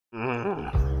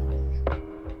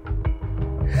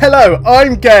Hello,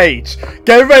 I'm Gage.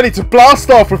 Get ready to blast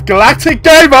off with Galactic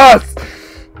Gamers!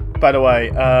 By the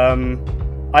way,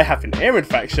 I have an ear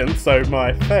infection, so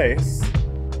my face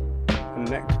and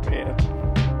neck beard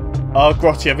are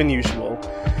grottier than usual.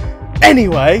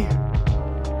 Anyway,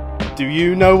 do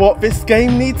you know what this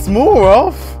game needs more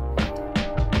of?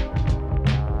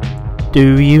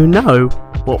 Do you know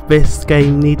what this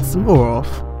game needs more of?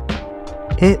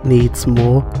 It needs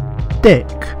more dick.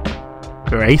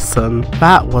 Grayson,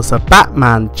 that was a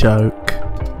Batman joke.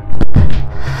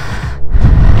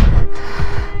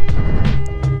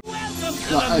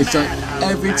 It's like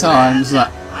every time it's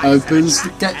like opens,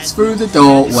 gets through the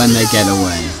door when they get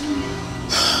away.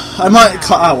 I might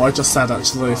cut out what I just said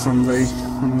actually from the.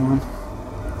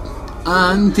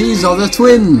 And these are the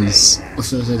twins. Or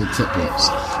should I say the triplets?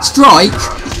 Strike!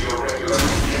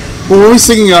 Well, we were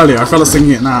singing earlier, I felt like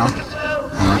singing it now.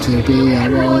 How to be a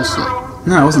boss.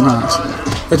 No, it wasn't that.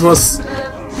 It was.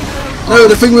 No,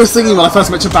 the thing we were singing when I first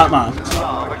mentioned Batman.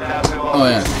 Oh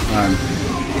yeah,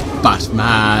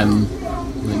 Batman.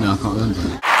 Wait, no, I can't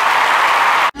remember.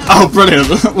 Oh, brilliant.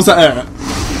 Was that it?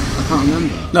 I can't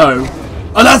remember. No.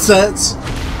 Oh, that's it!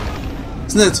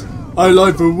 Isn't it? I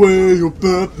like the way you're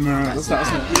Batman. That's that,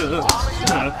 isn't it?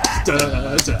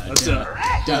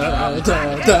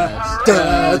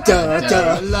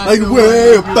 Like the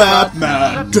way you're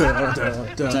Batman.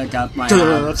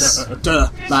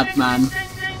 Batman.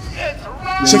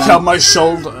 Check out my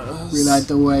shoulders. We like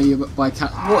the way you by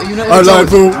cat. What you know? I like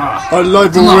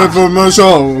the way my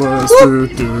shoulders.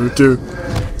 Do.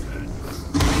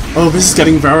 Oh, this is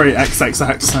getting very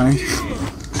XXX, eh?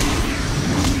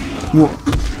 What?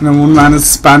 And then one man is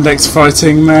spandex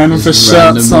fighting men with his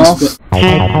shirts off. Wait,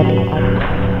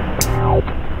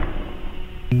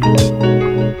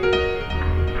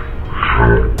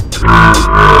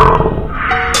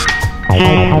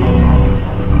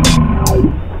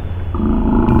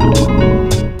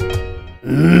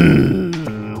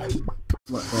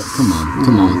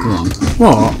 come on.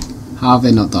 What? How have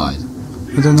they not died?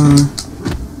 I don't know.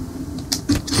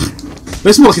 But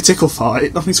it's more like a tickle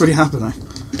fight. Nothing's really happening.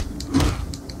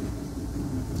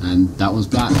 And that was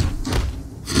black.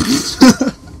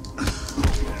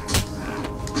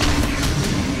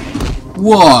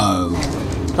 Whoa!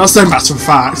 That's no matter of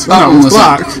fact. That No, one it's was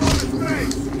black.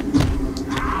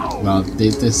 Well,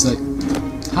 this like,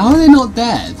 how are they not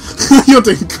dead? You're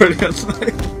doing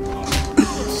brilliantly.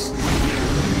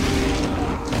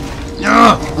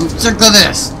 I'm sick of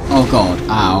this. Oh god!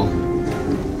 Ow!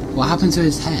 What happened to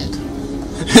his head?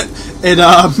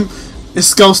 His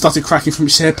skull started cracking from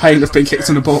sheer pain of being kicked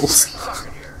in the balls.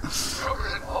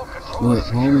 What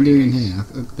am I doing here?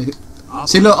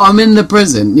 See, look, I'm in the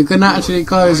prison. You can actually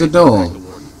close the door.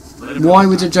 Why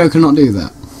would the Joker not do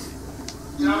that?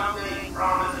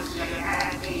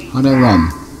 How do I run?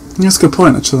 That's a good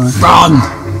point, actually. Run!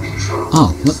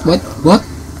 Oh, what?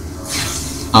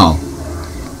 Oh.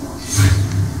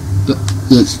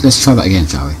 Let's try that again,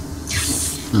 shall we?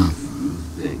 Oh.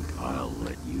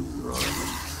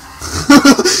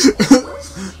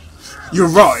 You're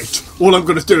right. All I'm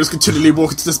going to do is continually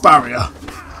walk into this barrier.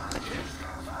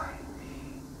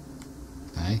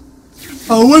 Okay.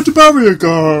 Oh, where'd the barrier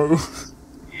go?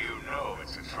 You know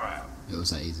it's a trap. It was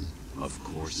that easy. Of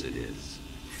course it is.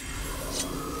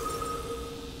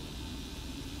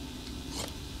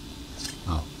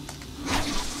 Oh.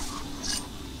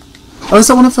 Oh, is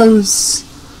that one of those...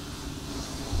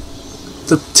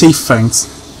 the teeth things?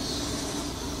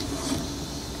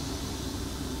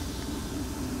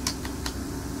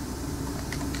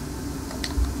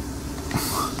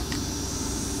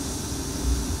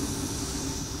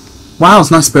 Wow, it's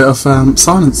a nice bit of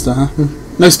silence there.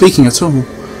 No speaking at all. No,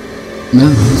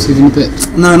 not even a bit.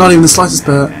 No, not even the slightest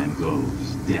bit. Man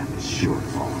goes, death is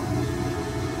shortfall.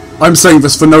 I'm saying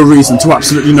this for no reason to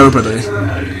absolutely nobody.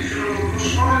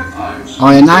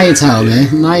 Oh yeah, now you tell me.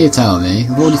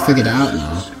 I've already figured it out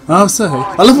now. Oh, so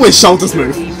I love the way his shoulders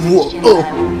move. Whoa,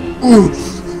 oh,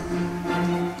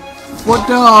 What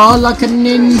the? Oh, like a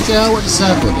ninja. What does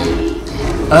circle do?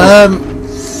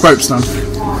 Rope stun.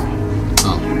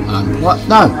 What?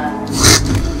 No.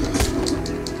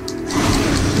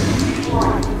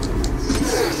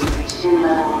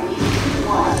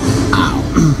 Ow.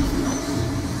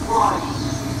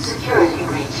 Security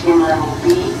breach in level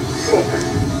B6.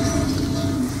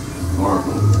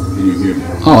 Oracle, can you hear me?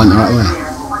 Oh, I went the right way.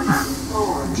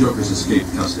 Joker's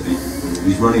escaped custody.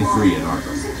 He's running free in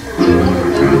Arkham.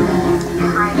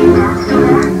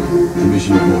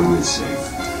 Commissioner Gordon is safe.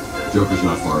 Joker's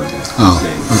not far ahead. Oh,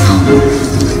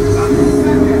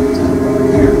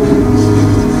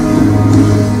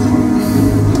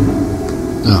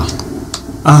 Oh,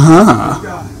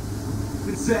 Uh-huh.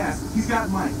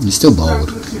 you're still bold.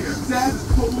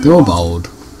 They're all bold.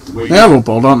 They're all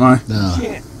bold, aren't they? They are.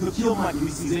 He'll kill Mike if he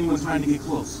sees anyone trying to get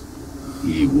close.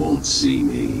 He won't see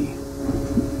me.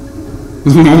 I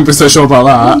won't be so sure about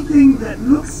that. Anything that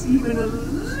looks even a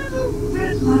little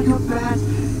bit like a bat,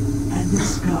 and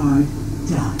this guard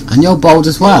dies. And you're bold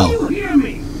as well. You hear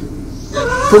me?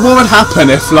 But what would happen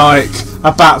if, like,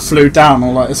 a bat flew down,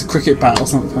 or, like, it's a cricket bat or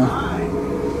something?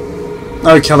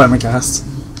 Oh, kill him, I guess.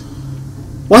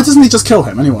 Why doesn't he just kill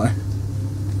him, anyway?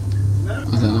 I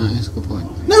don't know, that's a good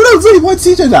point. No, really, why does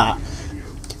he do that?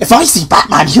 If I see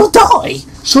Batman, he'll die!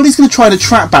 Surely he's going to try and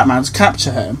attract Batman to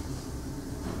capture him.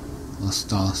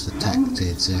 Stars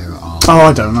detected, 0 R. Oh,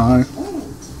 I don't know.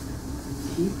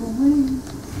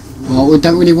 Well, we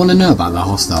don't really want to know about the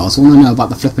hostiles. We want to know about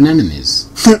the flipping enemies.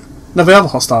 No, they are the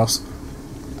hostiles.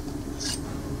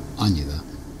 I knew that.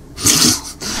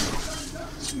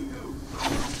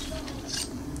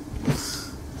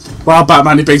 Wow,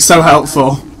 Batman, you're being so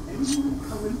helpful.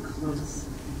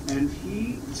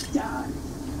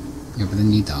 Yeah, but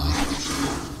then you die.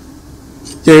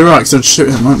 Yeah, you're right, because they'll shoot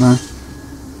him, won't they?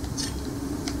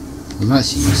 Well,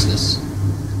 that's useless.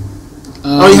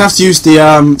 Oh, you have to use the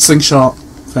slingshot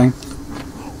thing.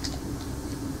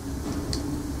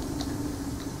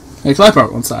 Hey, can I borrow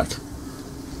it 1 sec?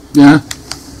 Yeah.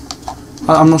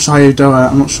 I'm not sure how you do it.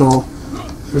 I'm not sure.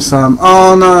 If,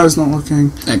 oh no, it's not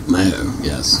working. Egg mayo,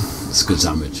 yes. It's a good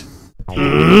sandwich.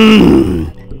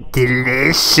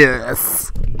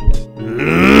 Delicious.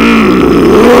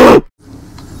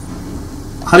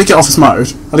 How do you get office mode?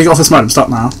 How do you get office mode? I'm stuck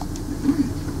now.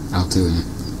 How to, innit?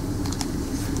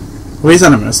 Are these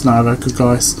enemies? No, they're good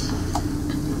guys.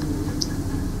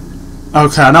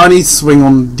 Okay, now I need to swing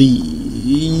on the.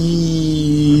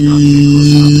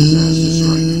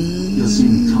 You'll see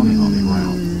me coming on the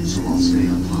ground, so I'll stay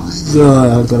on high.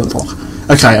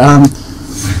 Okay,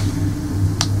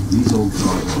 These old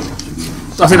guards should be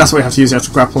I think that's what you have to use. You have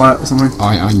to grapple it or something.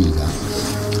 I knew that.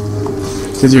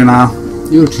 Did you now?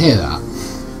 You would hear that.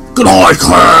 Good eye,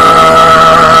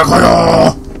 Claire!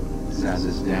 Zaz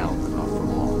is down, but not for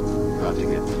long. Got to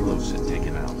get close and take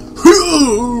him out.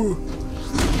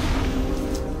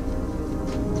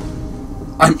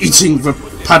 I'm eating the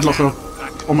padlock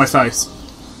on my face.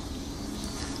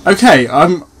 Okay,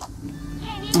 I'm.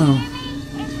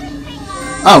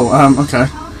 Okay.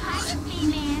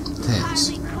 Tits.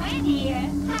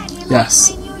 Yes.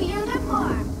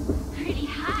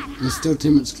 There's still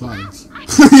too much clothes.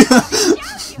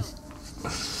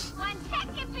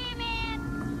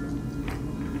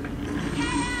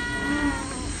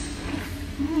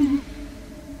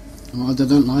 Well, I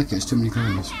don't like it, it's too many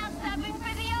clothes.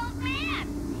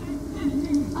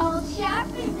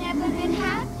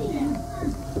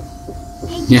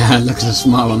 Yeah, look at the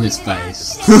smile on his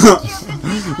face.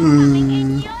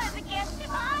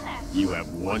 You have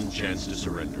one chance to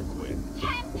surrender, Quinn.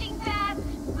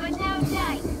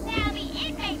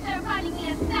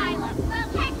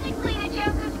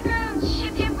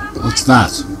 What's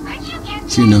that?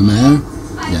 Tuna mayo?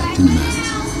 Yeah, tuna mayo.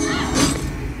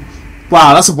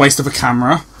 Wow, that's a waste of a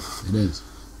camera. It is.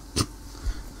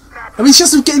 I mean, it's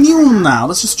just getting you on now.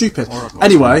 That's just stupid.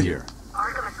 Anyway.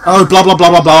 Oh, blah, blah, blah,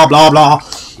 blah, blah, blah, blah.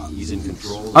 He's in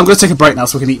control. I'm going to take a break now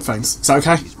so we can eat things. Is that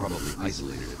okay? He's probably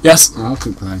isolated. Yes? I'll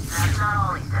keep going.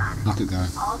 I'll keep going.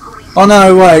 Oh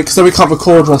no, wait, because then we can't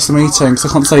record whilst I'm eating, so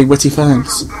I can't say witty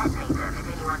things.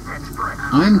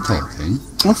 I'm talking.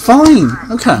 Oh, fine.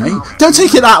 Okay. Don't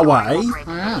take it that way.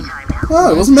 I am.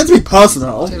 Oh, it wasn't meant to be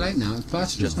personal. Too late now, it's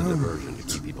personal. Just a diversion to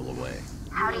keep people away.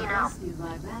 How do you know?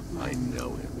 I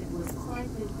know him.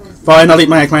 Fine, I'll eat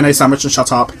my egg mayonnaise sandwich and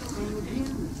shut up.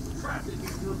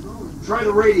 Try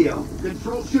the radio.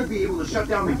 Control should be able to shut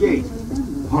down the gate.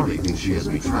 Harley thinks she has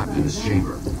me trapped in this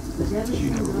chamber. She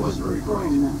never was very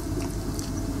bright.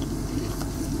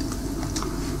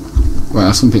 Well,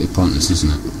 that's completely pointless,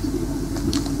 isn't it?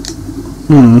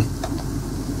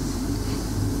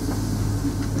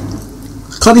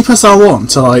 Can't you press R1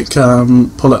 to, like,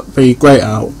 pull up the grate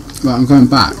out? Right, I'm going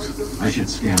back. I should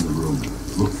scan the room.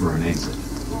 Look for an exit.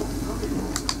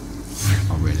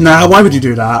 Oh, really? Nah, why would you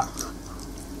do that?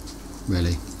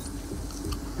 Really?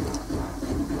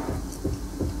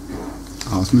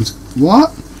 Oh, I was meant to...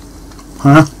 What?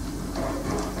 Huh?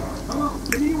 Hello,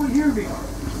 can anyone hear me?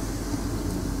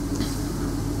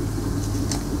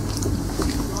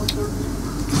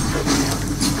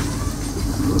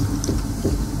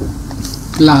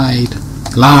 Glide.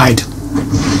 Glide!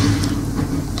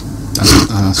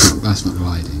 That's not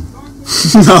gliding.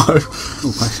 No.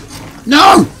 Oh, question.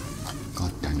 No!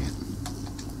 God dang it.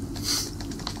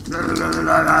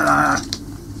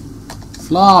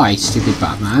 Fly, stupid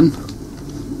Batman.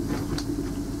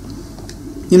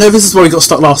 You know, this is where we got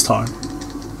stuck last time.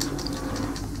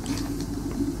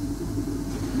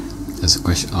 There's a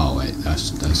question. Oh wait,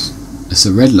 that's it's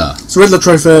a Riddler. It's a Riddler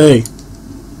trophy.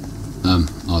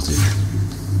 I'll do.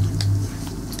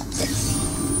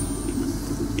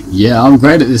 Yeah, I'm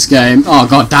great at this game. Oh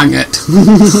god dang it.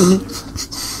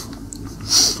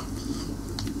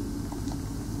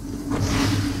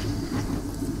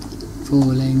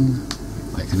 Falling.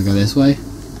 Wait, can I go this way?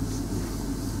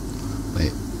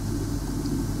 Wait.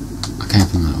 I came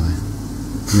from that way.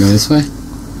 Can we go this way?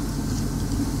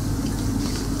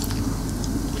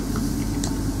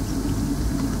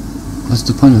 What's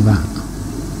the point of that?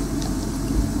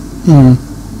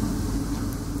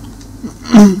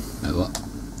 Wait, what?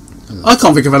 I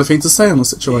can't think of anything to say on the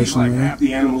Seems situation. like Really. half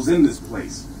the animals in this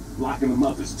place. Locking them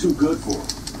up is too good for them.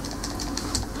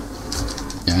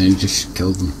 Yeah, you just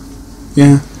killed them.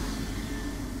 Yeah.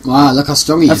 Wow, look how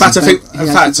strong he is. In fact, He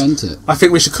bent it. I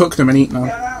think we should cook them and eat them.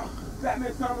 Get out!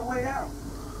 Batman's on the way out.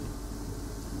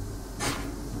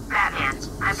 Batman,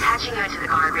 I'm patching you into the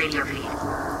guard radio feed.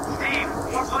 Steve,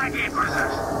 more Blackgate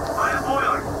prisoners. By the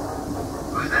boiler.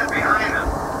 Who's that behind them?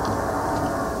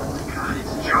 God,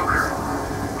 it's Joker.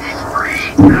 He's free.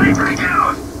 How did he break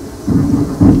out?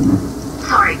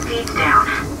 Sorry, feed's down.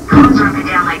 Comms are up and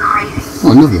down like crazy.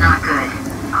 Oh, another Not one. good.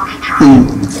 I'll keep trying.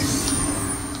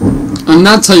 And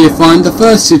that's how you find the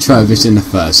first two trophies in the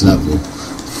first level.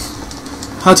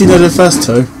 How do you know the first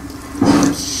two?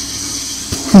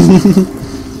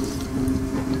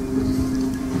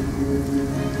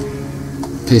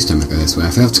 Please don't go this way.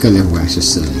 If I have to go the other way, it's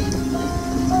just silly.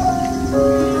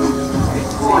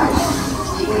 Warning.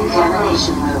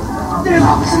 Decontamination room.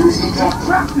 Toxins detected.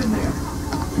 Trapped in there.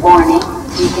 Warning.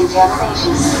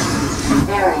 Decontamination room.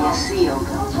 Area sealed.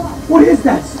 What is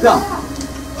that stuff?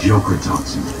 Joker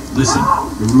toxin. Listen,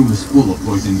 the room is full of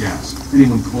poison gas.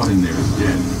 Anyone caught in there is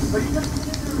dead.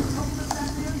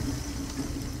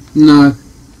 No.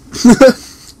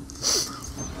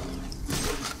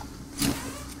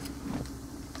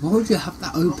 Why would you have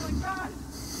that open?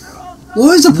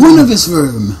 What is the point of this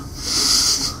room?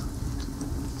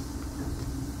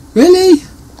 Really?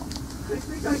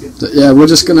 Yeah, we're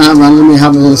just gonna randomly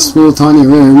have a small tiny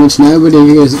room which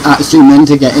nobody is actually meant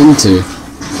to get into.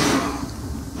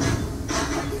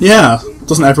 Yeah.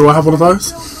 Doesn't everyone have one of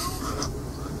those?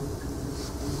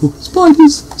 Oh,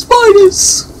 spiders!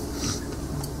 Spiders!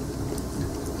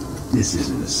 This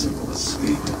isn't a simple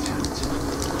escape attempt.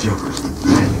 Joker's been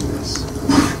planning this.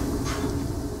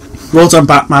 Well done,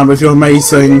 Batman, with your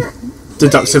amazing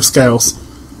deductive skills.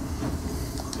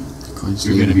 Can't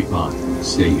You're gonna be fine.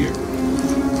 Stay here.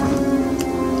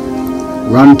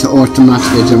 Run to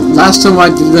automatically jump. Last time I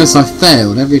did this, I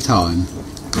failed every time.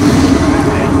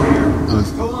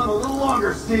 Hold on a little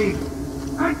longer, Steve.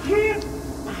 I can't.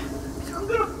 I'm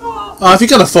gonna fall. If you're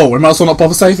gonna fall, we might as well not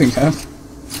bother saving him.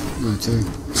 No, too.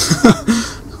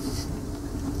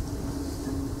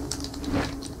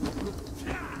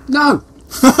 No!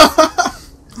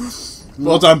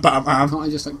 Well done, Batman. Can't I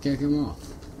just like kick him off?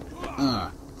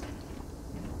 Ah.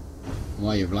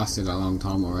 Well, you've lasted a long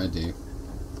time already.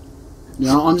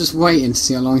 Yeah, I'm just waiting to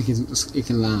see how long he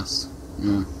can last.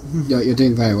 Yeah. You're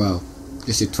doing very well.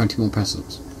 Just did 20 more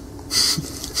press-ups.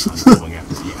 I'm going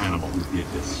after the animal who did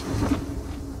this.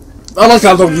 I like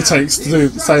how long it takes to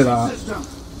say that.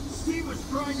 Steve was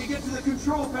trying to get to the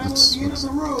control panel at That's- the end of the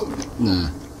room. Nah.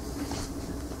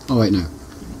 Oh wait, no.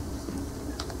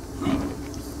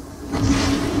 I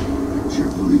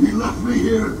can't believe he left me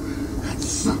here. That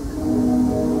sucked.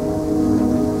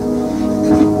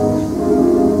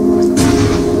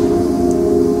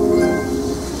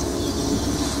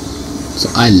 So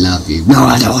I love you. No,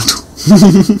 I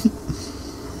don't.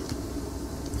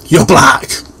 You're black.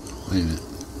 Wait a minute.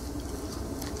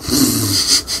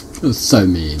 That was so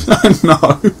mean.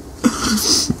 No.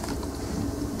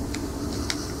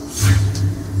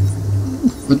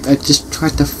 But I just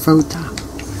tried to throw that.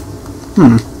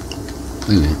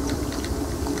 Wait a minute.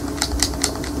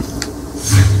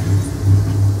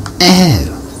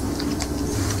 Oh.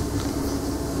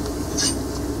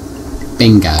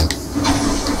 Bingo.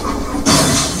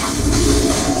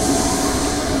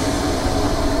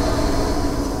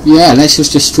 Yeah, let's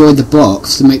just destroy the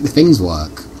box to make the things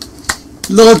work.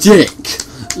 Logic!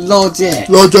 Logic!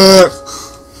 Logic.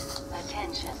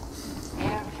 Attention.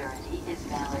 Air purity is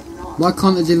now ignored. Why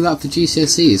can't they do that for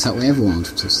GCSEs? That way everyone will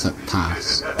just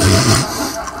pass.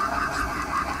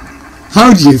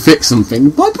 How do you fix something?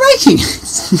 By breaking it!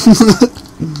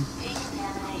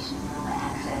 Decontamination room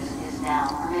access is now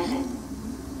permitted.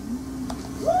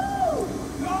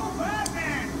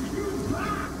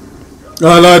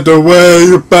 I like the way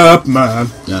you Batman.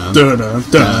 Dun, Dun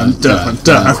dun dun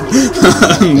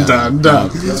dun dun dun dun.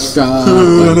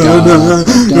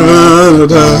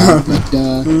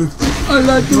 I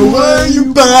like the way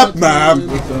you Batman.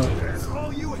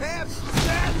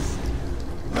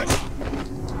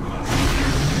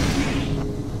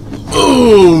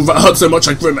 Ooh, that hurt so much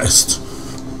I grimaced.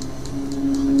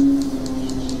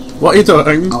 What are you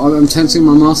doing? Oh, I'm tensing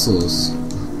my muscles.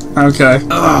 Okay.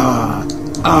 Power.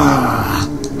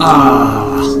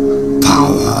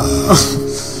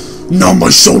 Now my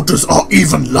shoulders are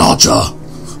even larger.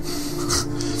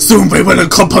 Soon we will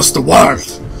encompass the world.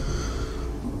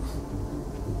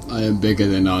 I am bigger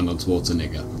than Arnold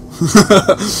Schwarzenegger.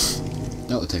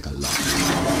 That would take a lot.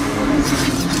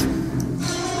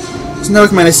 There's no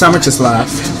many sandwiches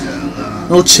left.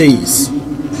 No cheese. Do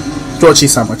you want a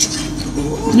cheese sandwich?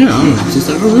 Yeah, just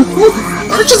There's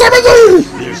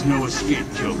no escape,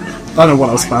 Joker. I don't know what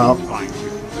I was about.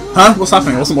 Huh? What's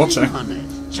happening? I wasn't watching.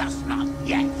 Just not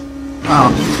yet.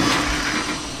 Oh.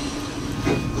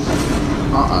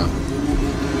 Uh-oh.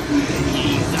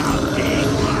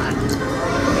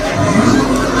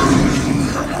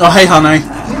 Oh, hey, honey.